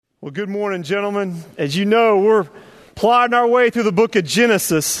Well, good morning, gentlemen. As you know, we're plodding our way through the book of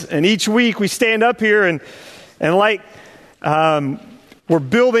Genesis, and each week we stand up here and like we're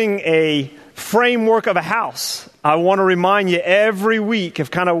building a framework of a house. I want to remind you every week of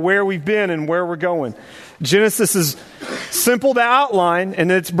kind of where we've been and where we're going. Genesis is simple to outline,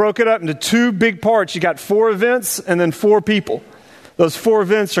 and it's broken up into two big parts. You got 4 events and then 4 people. Those 4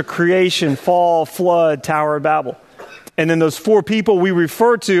 events are creation, fall, flood, Tower of Babel. And then those 4 people we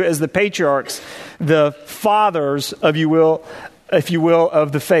refer to as the patriarchs, the fathers of if you will,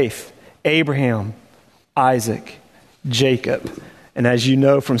 of the faith. Abraham, Isaac, Jacob, and as you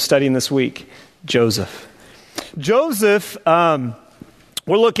know from studying this week, Joseph. Joseph, we're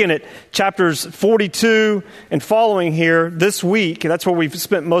looking at chapters 42 and following here this week. That's where we've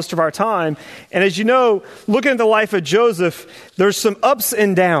spent most of our time. And as you know, looking at the life of Joseph, there's some ups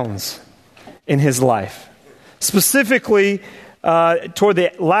and downs in his life. Specifically, toward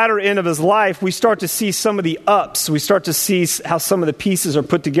the latter end of his life, we start to see some of the ups. We start to see how some of the pieces are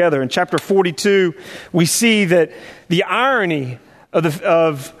put together. In chapter 42, we see that the irony of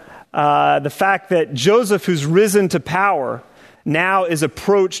the fact that Joseph, who's risen to power, now is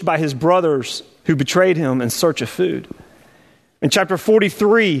approached by his brothers who betrayed him in search of food. In chapter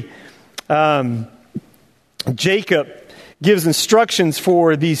 43, Jacob gives instructions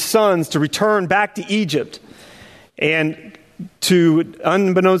for these sons to return back to Egypt and to,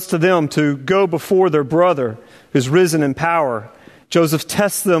 unbeknownst to them, to go before their brother who's risen in power. Joseph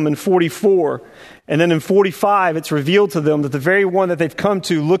tests them in 44. And then in 45, it's revealed to them that the very one that they've come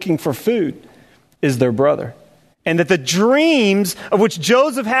to looking for food is their brother. And that the dreams of which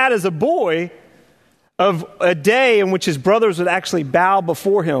Joseph had as a boy of a day in which his brothers would actually bow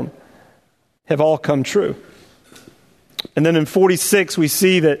before him have all come true. And then in 46, we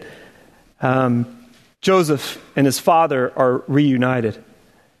see that Joseph and his father are reunited.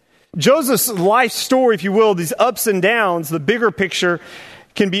 Joseph's life story, if you will, these ups and downs, the bigger picture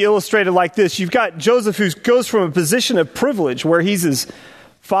can be illustrated like this. You've got Joseph who goes from a position of privilege where he's his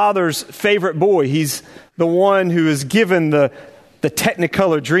father's favorite boy. He's the one who is given the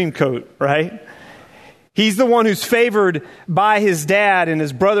Technicolor dream coat, right? He's the one who's favored by his dad, and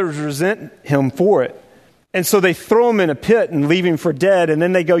his brothers resent him for it. And so they throw him in a pit and leave him for dead. And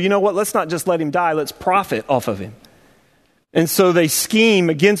then they go, you know what, let's not just let him die. Let's profit off of him. And so they scheme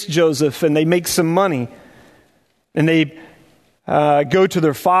against Joseph and they make some money. And they go to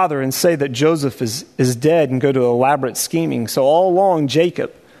their father and say that Joseph is dead and go to elaborate scheming. So all along,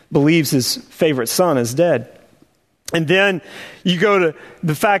 Jacob believes his favorite son is dead. And then you go to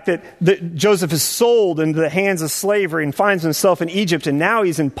the fact that Joseph is sold into the hands of slavery and finds himself in Egypt. And now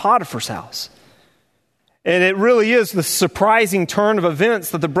he's in Potiphar's house. And it really is the surprising turn of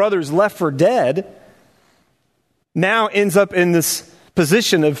events that the brothers left for dead now ends up in this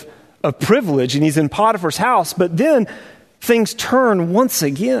position of privilege, and he's in Potiphar's house. But then things turn once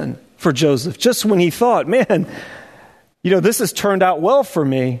again for Joseph. Just when he thought, man, this has turned out well for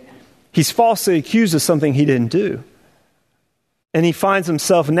me, he's falsely accused of something he didn't do. And he finds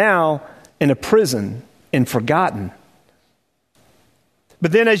himself now in a prison and forgotten.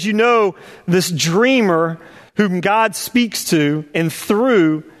 But then, as you know, this dreamer whom God speaks to and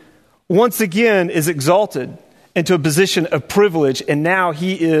through, once again is exalted into a position of privilege. And now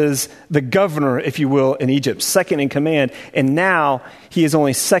he is the governor, if you will, in Egypt, second in command. And now he is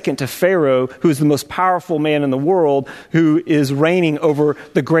only second to Pharaoh, who is the most powerful man in the world, who is reigning over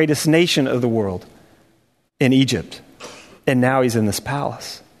the greatest nation of the world in Egypt. And now he's in this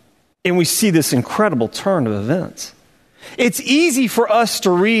palace. And we see this incredible turn of events. It's easy for us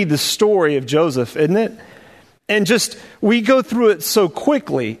to read the story of Joseph, isn't it? And we go through it so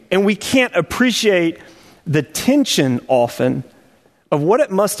quickly, and we can't appreciate the tension often of what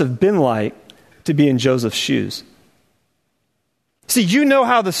it must have been like to be in Joseph's shoes. See, you know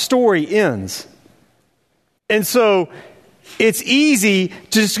how the story ends. And so it's easy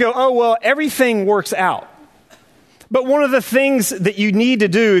to just go, oh, well, everything works out. But one of the things that you need to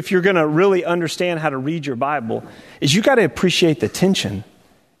do if you're going to really understand how to read your Bible is you've got to appreciate the tension.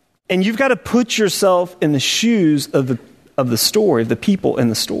 And you've got to put yourself in the shoes of the story, of the people in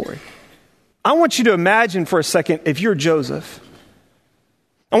the story. I want you to imagine for a second if you're Joseph.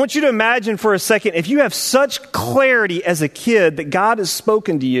 I want you to imagine for a second if you have such clarity as a kid that God has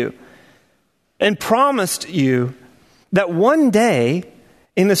spoken to you and promised you that one day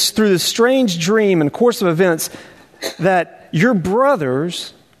through this strange dream and course of events that your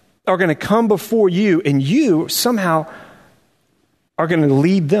brothers are going to come before you and you somehow are going to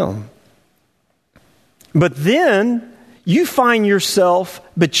lead them. But then you find yourself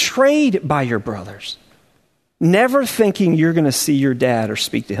betrayed by your brothers. never thinking you're going to see your dad or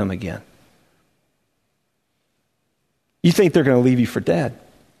speak to him again. You think they're going to leave you for dead.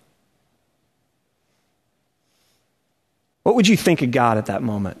 What would you think of God at that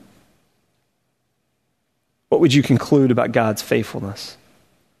moment? What would you conclude about God's faithfulness?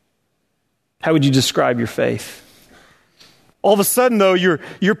 How would you describe your faith? All of a sudden, though,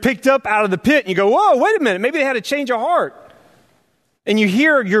 you're picked up out of the pit and you go, whoa, wait a minute, maybe they had a change of heart. And you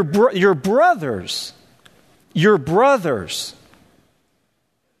hear your brothers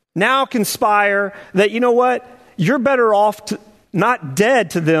now conspire that, you know what, you're better off not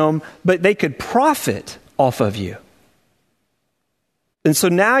dead to them, but they could profit off of you. And so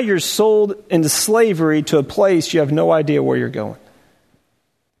now you're sold into slavery to a place you have no idea where you're going.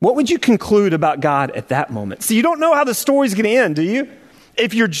 What would you conclude about God at that moment? See, you don't know how the story's going to end, do you?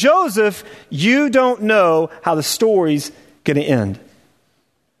 If you're Joseph, you don't know how the story's going to end.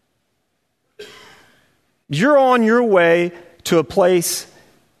 You're on your way to a place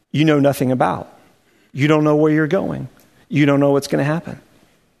you know nothing about. You don't know where you're going. You don't know what's going to happen.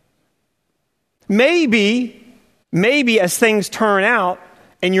 Maybe as things turn out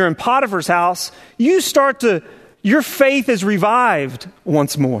and you're in Potiphar's house, your faith is revived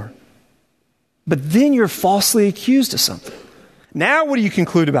once more. But then you're falsely accused of something. Now what do you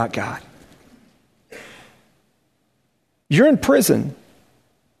conclude about God? You're in prison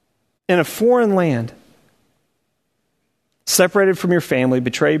in a foreign land, separated from your family,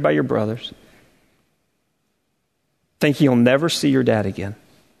 betrayed by your brothers, thinking you'll never see your dad again.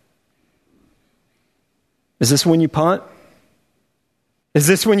 Is this when you punt? Is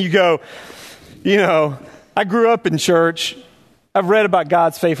this when you go, I grew up in church. I've read about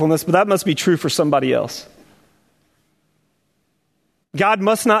God's faithfulness, but that must be true for somebody else. God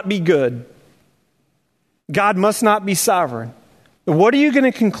must not be good. God must not be sovereign. What are you going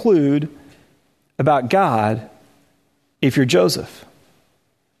to conclude about God if you're Joseph?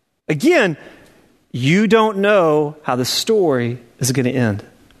 Again, you don't know how the story is going to end.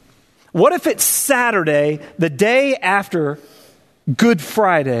 What if it's Saturday, the day after Good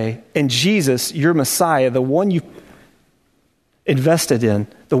Friday, and Jesus, your Messiah, the one you invested in,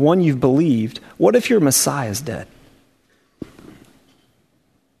 the one you've believed, what if your Messiah is dead?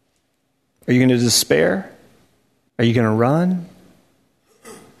 Are you going to despair? Are you going to run?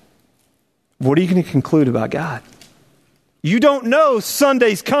 What are you going to conclude about God? You don't know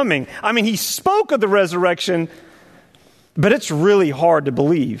Sunday's coming. I mean, he spoke of the resurrection, but it's really hard to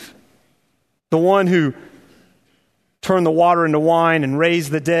believe. The one who turned the water into wine and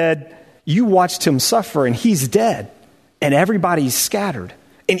raised the dead, you watched him suffer and he's dead. And everybody's scattered.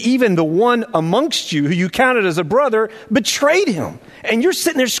 And even the one amongst you who you counted as a brother betrayed him. And you're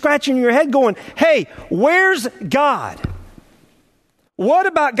sitting there scratching your head going, hey, where's God? What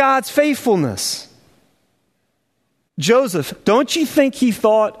about God's faithfulness? Joseph, don't you think he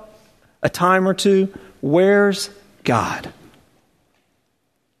thought a time or two, where's God?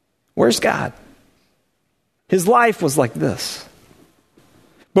 Where's God? His life was like this.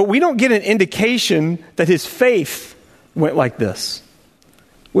 But we don't get an indication that his faith went like this.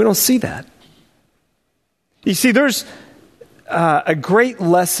 We don't see that. You see, there's a great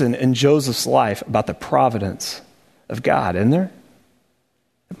lesson in Joseph's life about the providence of God, isn't there?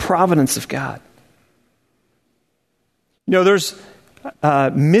 The providence of God. There's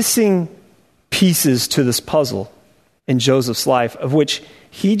missing pieces to this puzzle in Joseph's life, of which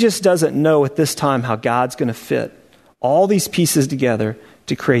he just doesn't know at this time how God's going to fit all these pieces together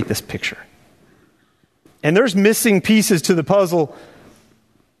to create this picture. And there's missing pieces to the puzzle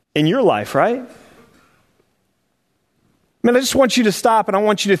in your life, right? I just want you to stop and I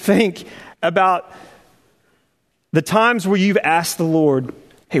want you to think about the times where you've asked the Lord,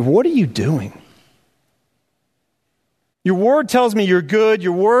 hey, what are you doing? Your word tells me you're good.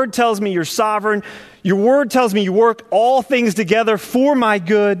 Your word tells me you're sovereign. Your word tells me you work all things together for my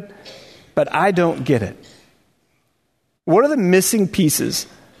good, but I don't get it. What are the missing pieces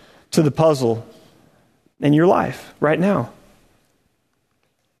to the puzzle in your life right now?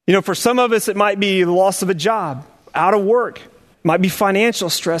 For some of us, it might be the loss of a job, out of work. It might be financial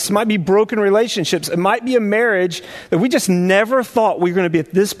stress. It might be broken relationships. It might be a marriage that we just never thought we were going to be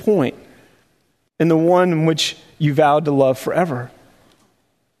at this point, and the one in which you vowed to love forever.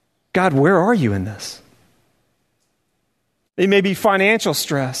 God, where are you in this? It may be financial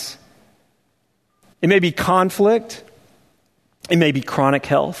stress. It may be conflict. It may be chronic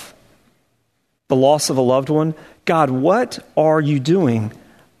health, the loss of a loved one. God, what are you doing?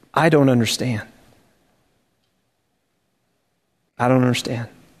 I don't understand. I don't understand.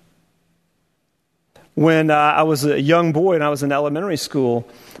 When I was a young boy and I was in elementary school,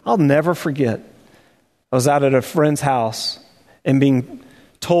 I'll never forget. I was out at a friend's house and being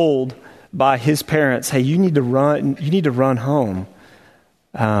told by his parents, hey, you need to run home.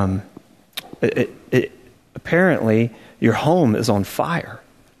 Apparently, your home is on fire.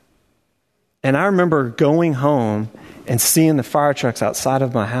 And I remember going home and seeing the fire trucks outside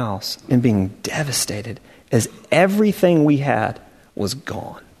of my house and being devastated as everything we had was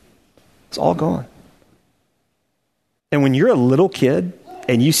gone. It's all gone. And when you're a little kid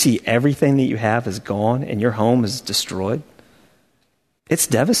and you see everything that you have is gone and your home is destroyed, it's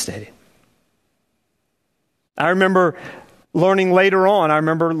devastating. I remember learning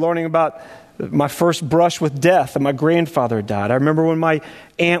about my first brush with death, and my grandfather died. I remember when my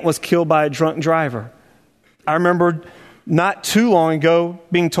aunt was killed by a drunk driver. I remember not too long ago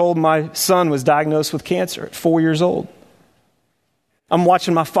being told my son was diagnosed with cancer at 4 years old. I'm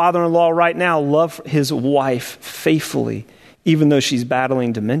watching my father-in-law right now love his wife faithfully, even though she's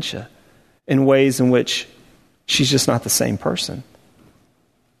battling dementia, in ways in which she's just not the same person.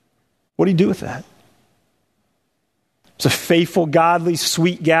 What do you do with that? There's a faithful, godly,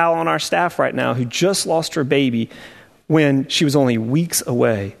 sweet gal on our staff right now who just lost her baby when she was only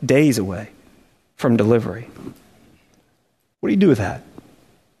days away from delivery. What do you do with that?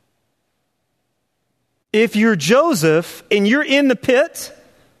 If you're Joseph and you're in the pit,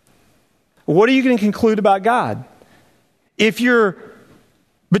 what are you going to conclude about God? If you're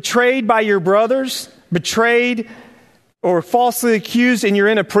betrayed by your brothers, betrayed or falsely accused, and you're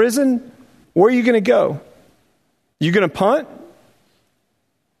in a prison, where are you going to go? You going to punt?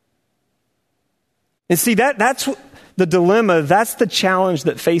 And see, that's the dilemma. That's the challenge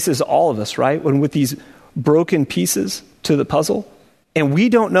that faces all of us, right? When with these broken pieces to the puzzle, and we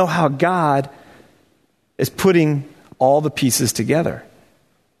don't know how God is putting all the pieces together.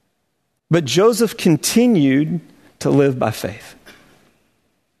 But Joseph continued to live by faith.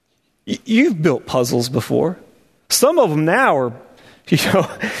 You've built puzzles before. Some of them now are, you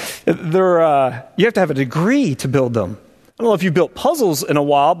have to have a degree to build them. I don't know if you built puzzles in a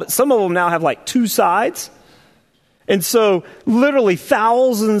while, but some of them now have like 2 sides. And so literally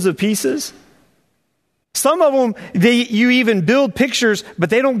thousands of pieces. Some of them, you even build pictures, but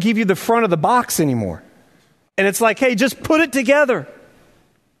they don't give you the front of the box anymore. And it's like, hey, just put it together.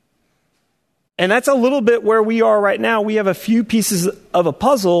 And that's a little bit where we are right now. We have a few pieces of a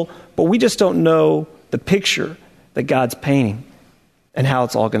puzzle, but we just don't know the picture that God's painting and how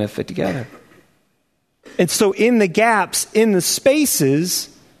it's all going to fit together. And so in the gaps, in the spaces,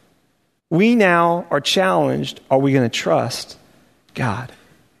 we now are challenged, are we going to trust God?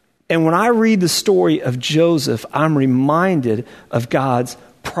 And when I read the story of Joseph, I'm reminded of God's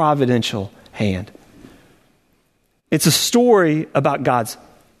providential hand. It's a story about God's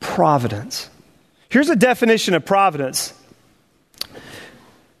providence. Here's a definition of providence.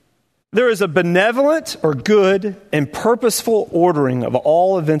 There is a benevolent or good and purposeful ordering of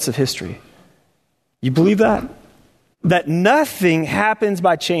all events of history. You believe that? That nothing happens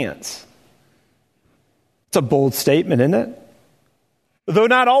by chance. It's a bold statement, isn't it? Though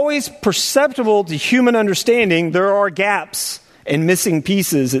not always perceptible to human understanding, there are gaps and missing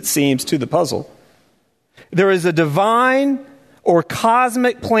pieces, it seems, to the puzzle. There is a divine or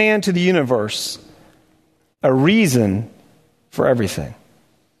cosmic plan to the universe, a reason for everything.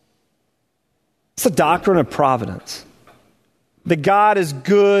 It's the doctrine of providence. That God is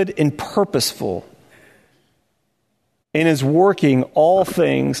good and purposeful and is working all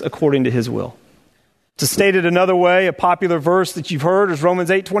things according to his will. To state it another way, a popular verse that you've heard is Romans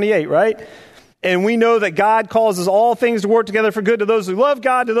 8:28, right? And we know that God causes all things to work together for good to those who love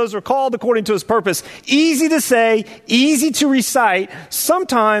God, to those who are called according to his purpose. Easy to say, easy to recite,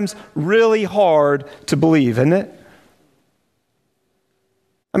 sometimes really hard to believe, isn't it?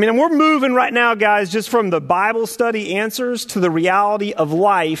 I mean, we're moving right now, guys, just from the Bible study answers to the reality of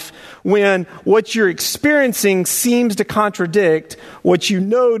life when what you're experiencing seems to contradict what you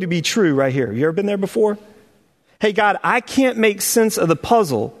know to be true right here. You ever been there before? Hey, God, I can't make sense of the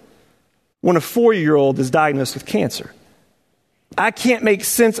puzzle when a 4-year-old is diagnosed with cancer. I can't make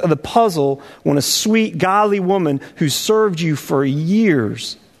sense of the puzzle when a sweet, godly woman who served you for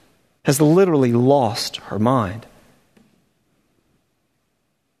years has literally lost her mind.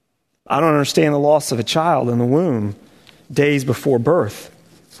 I don't understand the loss of a child in the womb days before birth.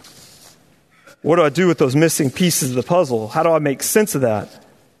 What do I do with those missing pieces of the puzzle? How do I make sense of that?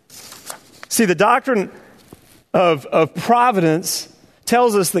 See, the doctrine of providence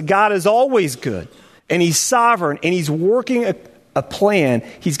tells us that God is always good, and he's sovereign, and he's working a plan.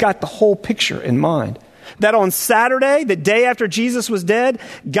 He's got the whole picture in mind. That on Saturday, the day after Jesus was dead,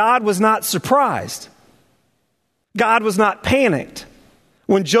 God was not surprised. God was not panicked.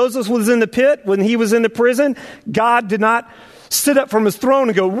 When Joseph was in the pit, when he was in the prison, God did not sit up from his throne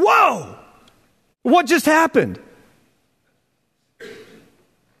and go, whoa, what just happened?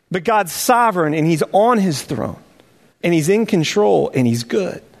 But God's sovereign, and he's on his throne, and he's in control, and he's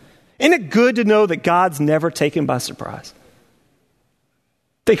good. Isn't it good to know that God's never taken by surprise?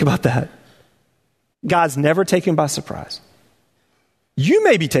 Think about that. God's never taken by surprise. You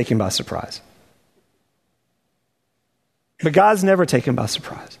may be taken by surprise, but God's never taken by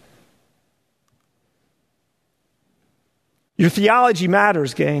surprise. Your theology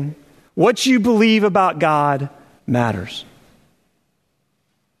matters, gang. What you believe about God matters.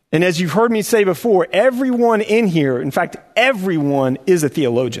 And as you've heard me say before, everyone in here, in fact, everyone is a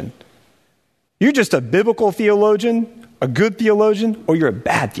theologian. You're just a biblical theologian, a good theologian, or you're a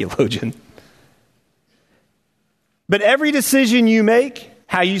bad theologian. But every decision you make,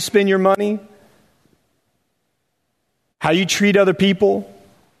 how you spend your money, how you treat other people,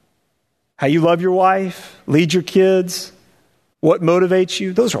 how you love your wife, lead your kids, what motivates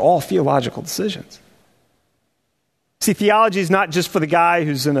you, those are all theological decisions. See, theology is not just for the guy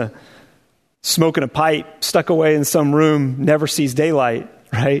who's smoking a pipe, stuck away in some room, never sees daylight,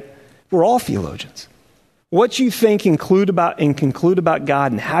 right? We're all theologians. What you think and conclude about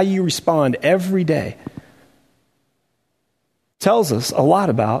God and how you respond every day tells us a lot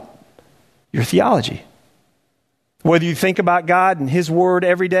about your theology. Whether you think about God and his word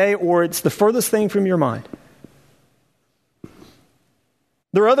every day or it's the furthest thing from your mind.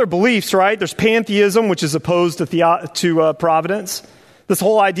 There are other beliefs, right? There's pantheism, which is opposed to providence. This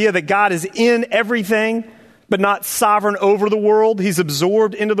whole idea that God is in everything, but not sovereign over the world. He's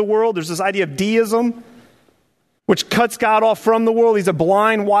absorbed into the world. There's this idea of deism, which cuts God off from the world. He's a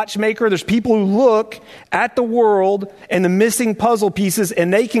blind watchmaker. There's people who look at the world and the missing puzzle pieces,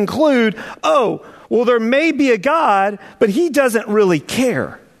 and they conclude, oh, well, there may be a God, but he doesn't really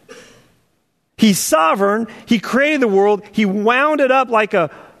care. He's sovereign. He created the world. He wound it up like a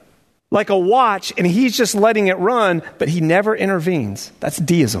watch, and he's just letting it run, but he never intervenes. That's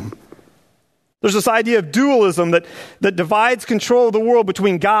deism. There's this idea of dualism that divides control of the world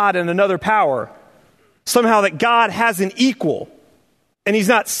between God and another power. Somehow that God has an equal, and he's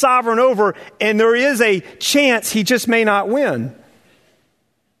not sovereign over, and there is a chance he just may not win.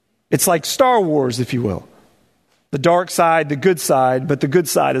 It's like Star Wars, if you will. The dark side, the good side, but the good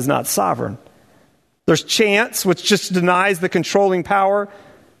side is not sovereign. There's chance, which just denies the controlling power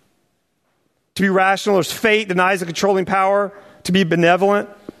to be rational. There's fate, denies the controlling power to be benevolent.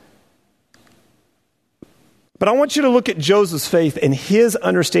 But I want you to look at Joseph's faith and his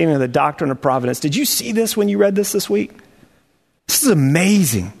understanding of the doctrine of providence. Did you see this when you read this week? This is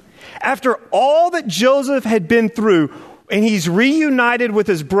amazing. After all that Joseph had been through, and he's reunited with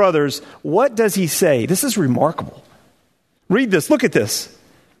his brothers, what does he say? This is remarkable. Read this. Look at this.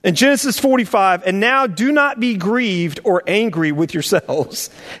 In Genesis 45, and now do not be grieved or angry with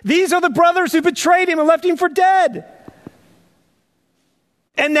yourselves. These are the brothers who betrayed him and left him for dead.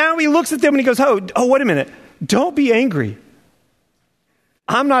 And now he looks at them and he goes, oh, wait a minute. Don't be angry.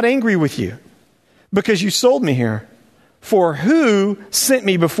 I'm not angry with you because you sold me here. For who sent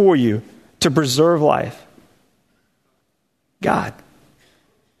me before you to preserve life? God.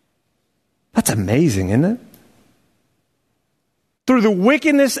 That's amazing, isn't it? Through the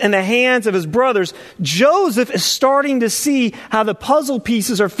wickedness in the hands of his brothers, Joseph is starting to see how the puzzle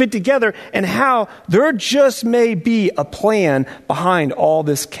pieces are fit together and how there just may be a plan behind all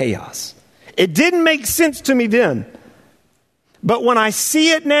this chaos. It didn't make sense to me then. But when I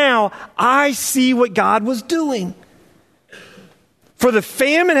see it now, I see what God was doing. For the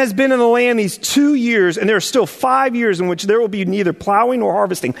famine has been in the land these 2 years, and there are still 5 years in which there will be neither plowing nor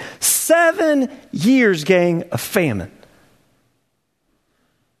harvesting. 7 years, gang, of famine.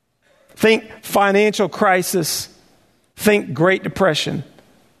 Think financial crisis. Think Great Depression.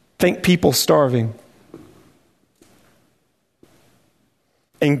 Think people starving.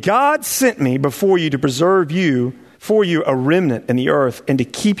 And God sent me before you to preserve you, for you a remnant in the earth, and to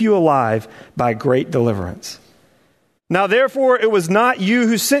keep you alive by great deliverance. Now, therefore, it was not you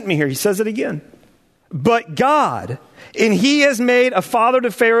who sent me here. He says it again. But God, and he has made a father to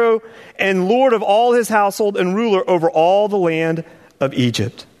Pharaoh and Lord of all his household and ruler over all the land of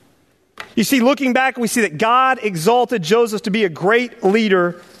Egypt. You see, looking back, we see that God exalted Joseph to be a great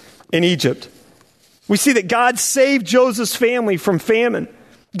leader in Egypt. We see that God saved Joseph's family from famine.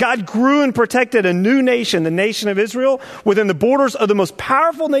 God grew and protected a new nation, the nation of Israel, within the borders of the most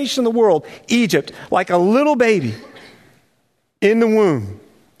powerful nation in the world, Egypt, like a little baby in the womb,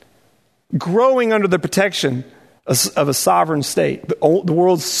 growing under the protection of a sovereign state, the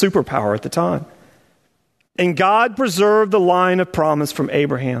world's superpower at the time. And God preserved the line of promise from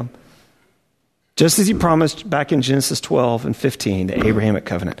Abraham, just as he promised back in Genesis 12 and 15, the Abrahamic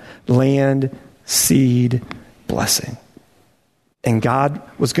covenant. Land, seed, blessing. And God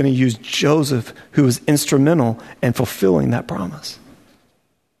was going to use Joseph, who was instrumental in fulfilling that promise.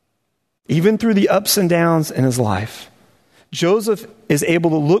 Even through the ups and downs in his life, Joseph is able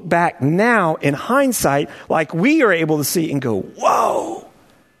to look back now in hindsight like we are able to see and go, whoa,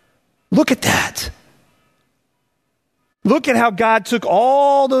 look at that. Look at how God took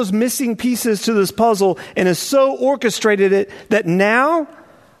all those missing pieces to this puzzle and has so orchestrated it that now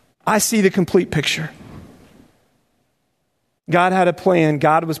I see the complete picture. God had a plan.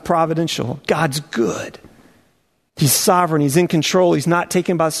 God was providential. God's good. He's sovereign. He's in control. He's not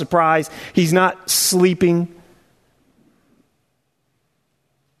taken by surprise. He's not sleeping.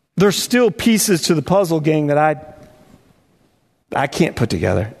 There's still pieces to the puzzle, gang, that I can't put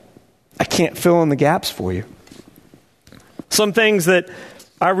together. I can't fill in the gaps for you. Some things that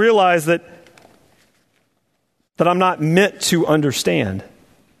I realize that I'm not meant to understand.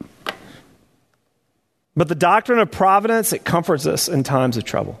 But the doctrine of providence, it comforts us in times of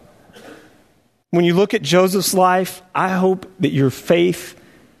trouble. When you look at Joseph's life, I hope that your faith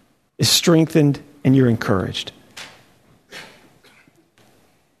is strengthened and you're encouraged.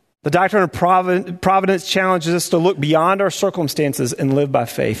 The doctrine of providence challenges us to look beyond our circumstances and live by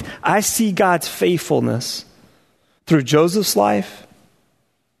faith. I see God's faithfulness through Joseph's life.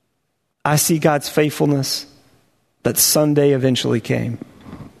 I see God's faithfulness that Sunday eventually came.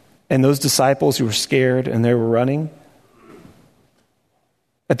 And those disciples who were scared and they were running,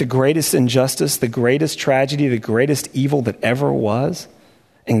 at the greatest injustice, the greatest tragedy, the greatest evil that ever was,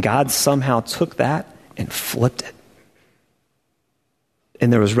 and God somehow took that and flipped it.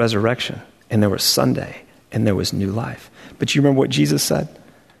 And there was resurrection, and there was Sunday, and there was new life. But you remember what Jesus said?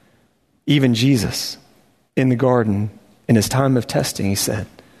 Even Jesus, in the garden, in his time of testing, he said,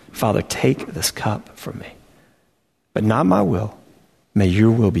 Father, take this cup from me, but not my will, may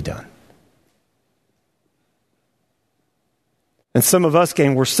your will be done. And some of us,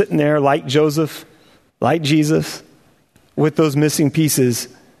 gang, we're sitting there like Joseph, like Jesus, with those missing pieces,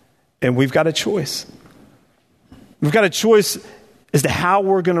 and we've got a choice. We've got a choice as to how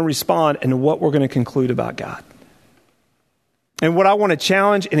we're going to respond and what we're going to conclude about God. And what I want to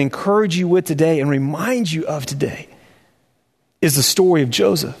challenge and encourage you with today and remind you of today is the story of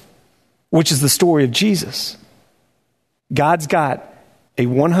Joseph, which is the story of Jesus. God's got a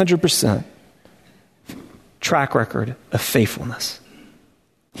 100% track record of faithfulness.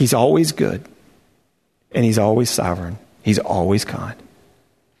 He's always good, and he's always sovereign. He's always kind.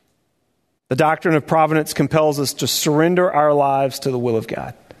 The doctrine of providence compels us to surrender our lives to the will of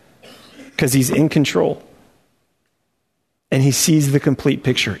God because he's in control. And he sees the complete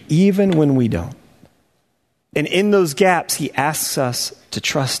picture, even when we don't. And in those gaps, he asks us to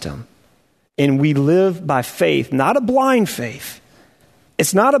trust him. And we live by faith, not a blind faith.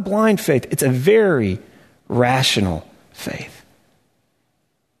 It's not a blind faith. It's a very rational faith.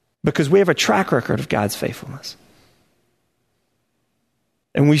 Because we have a track record of God's faithfulness.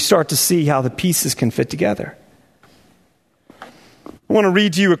 And we start to see how the pieces can fit together. I want to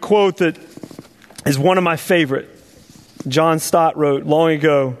read to you a quote that is one of my favorite. John Stott wrote long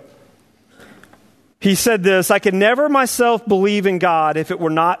ago. He said this, I could never myself believe in God if it were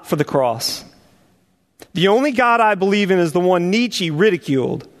not for the cross. The only God I believe in is the one Nietzsche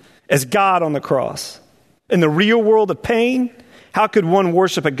ridiculed as God on the cross. In the real world of pain, how could one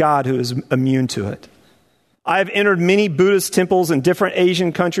worship a God who is immune to it? I have entered many Buddhist temples in different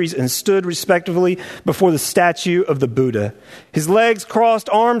Asian countries and stood respectively before the statue of the Buddha. His legs crossed,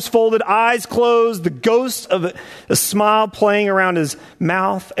 arms folded, eyes closed, the ghost of a smile playing around his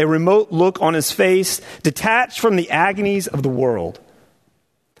mouth, a remote look on his face, detached from the agonies of the world.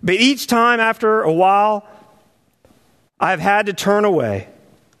 But each time after a while, I have had to turn away.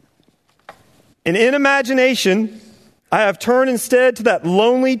 And in imagination, I have turned instead to that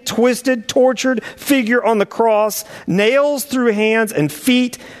lonely, twisted, tortured figure on the cross, nails through hands and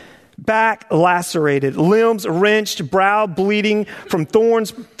feet, back lacerated, limbs wrenched, brow bleeding from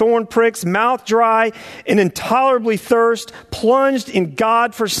thorn pricks, mouth dry, and intolerably thirst, plunged in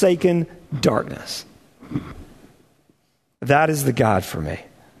God-forsaken darkness. That is the God for me.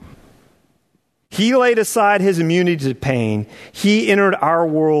 He laid aside his immunity to pain. He entered our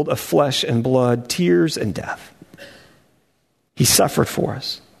world of flesh and blood, tears and death. He suffered for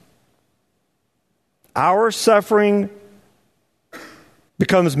us. Our suffering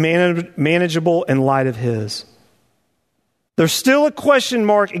becomes manageable in light of his. There's still a question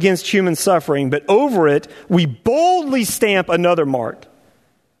mark against human suffering, but over it, we boldly stamp another mark.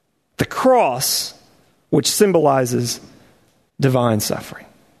 The cross, which symbolizes divine suffering.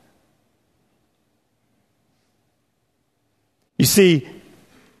 You see,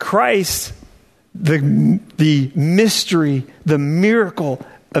 Christ, the mystery, the miracle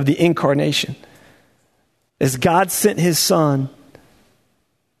of the incarnation, is God sent his Son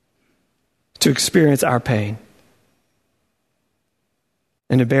to experience our pain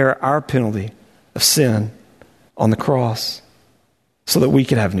and to bear our penalty of sin on the cross so that we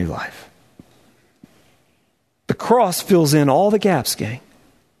could have new life. The cross fills in all the gaps, gang.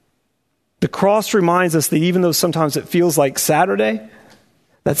 The cross reminds us that even though sometimes it feels like Saturday,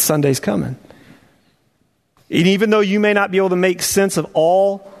 that Sunday's coming. And even though you may not be able to make sense of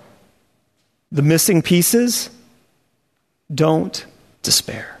all the missing pieces, don't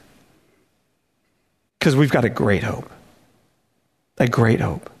despair. Because we've got a great hope. A great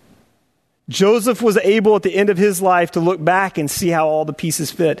hope. Joseph was able at the end of his life to look back and see how all the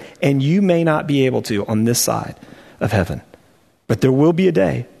pieces fit. And you may not be able to on this side of heaven. But there will be a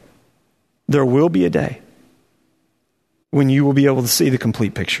day. There will be a day when you will be able to see the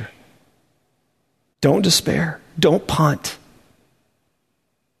complete picture. Don't despair. Don't punt.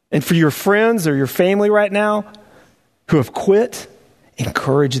 And for your friends or your family right now who have quit,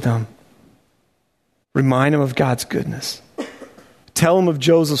 encourage them. Remind them of God's goodness. Tell them of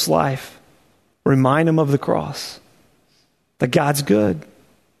Joseph's life. Remind them of the cross. That God's good.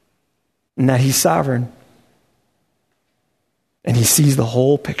 And that he's sovereign. And he sees the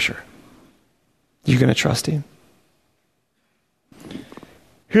whole picture. You going to trust him?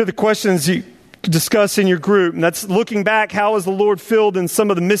 Here are the questions you discuss in your group. And that's looking back, how has the Lord filled in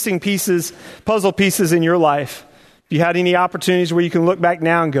some of the missing pieces, puzzle pieces in your life? If you had any opportunities where you can look back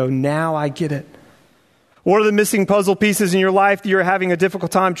now and go, now I get it. What are the missing puzzle pieces in your life that you're having a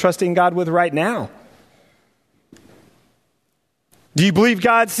difficult time trusting God with right now? Do you believe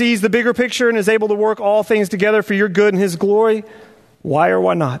God sees the bigger picture and is able to work all things together for your good and his glory? Why or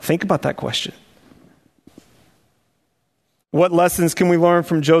why not? Think about that question. What lessons can we learn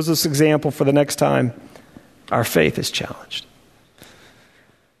from Joseph's example for the next time our faith is challenged?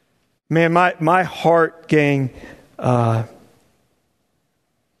 Man, my heart, gang,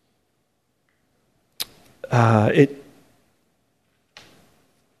 it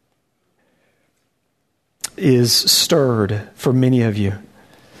is stirred for many of you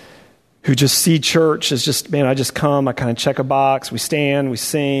who just see church as just, man, I just come, I kind of check a box, we stand, we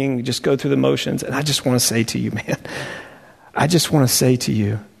sing, we just go through the motions. And I just want to say to you, man, I just want to say to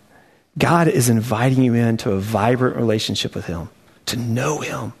you, God is inviting you into a vibrant relationship with him, to know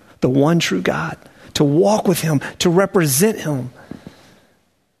him, the one true God, to walk with him, to represent him,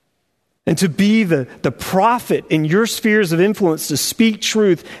 and to be the prophet in your spheres of influence, to speak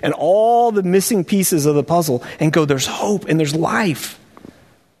truth and all the missing pieces of the puzzle and go, there's hope and there's life.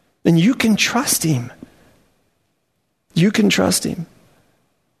 And you can trust him. You can trust him.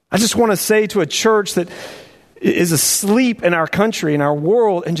 I just want to say to a church that is asleep in our country, in our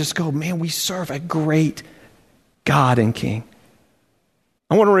world, and just go, man, we serve a great God and King.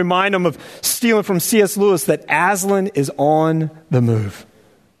 I want to remind them of stealing from C.S. Lewis that Aslan is on the move.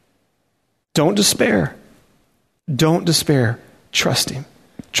 Don't despair. Don't despair. Trust him.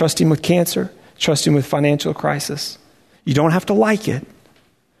 Trust him with cancer. Trust him with financial crisis. You don't have to like it.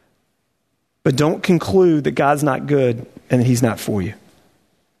 But don't conclude that God's not good and that he's not for you.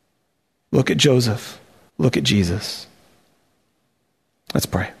 Look at Joseph. Look at Jesus. Let's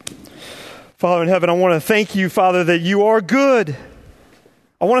pray. Father in heaven, I want to thank you, Father, that you are good.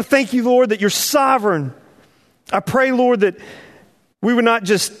 I want to thank you, Lord, that you're sovereign. I pray, Lord, that we would not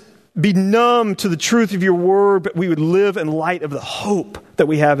just be numb to the truth of your word, but we would live in light of the hope that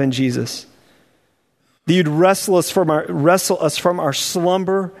we have in Jesus. That you'd wrestle us from our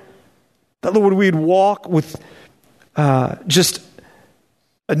slumber. That, Lord, we'd walk with just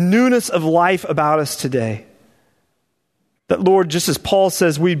a newness of life about us today. That, Lord, just as Paul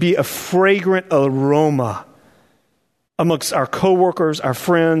says, we'd be a fragrant aroma amongst our coworkers, our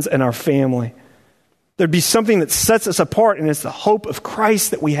friends, and our family. There'd be something that sets us apart, and it's the hope of Christ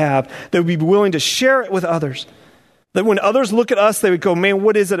that we have, that we'd be willing to share it with others. That when others look at us, they would go, man,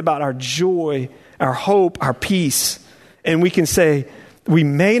 what is it about our joy, our hope, our peace? And we can say, we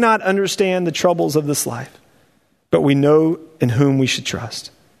may not understand the troubles of this life, but we know in whom we should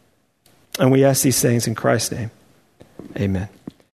trust. And we ask these things in Christ's name. Amen.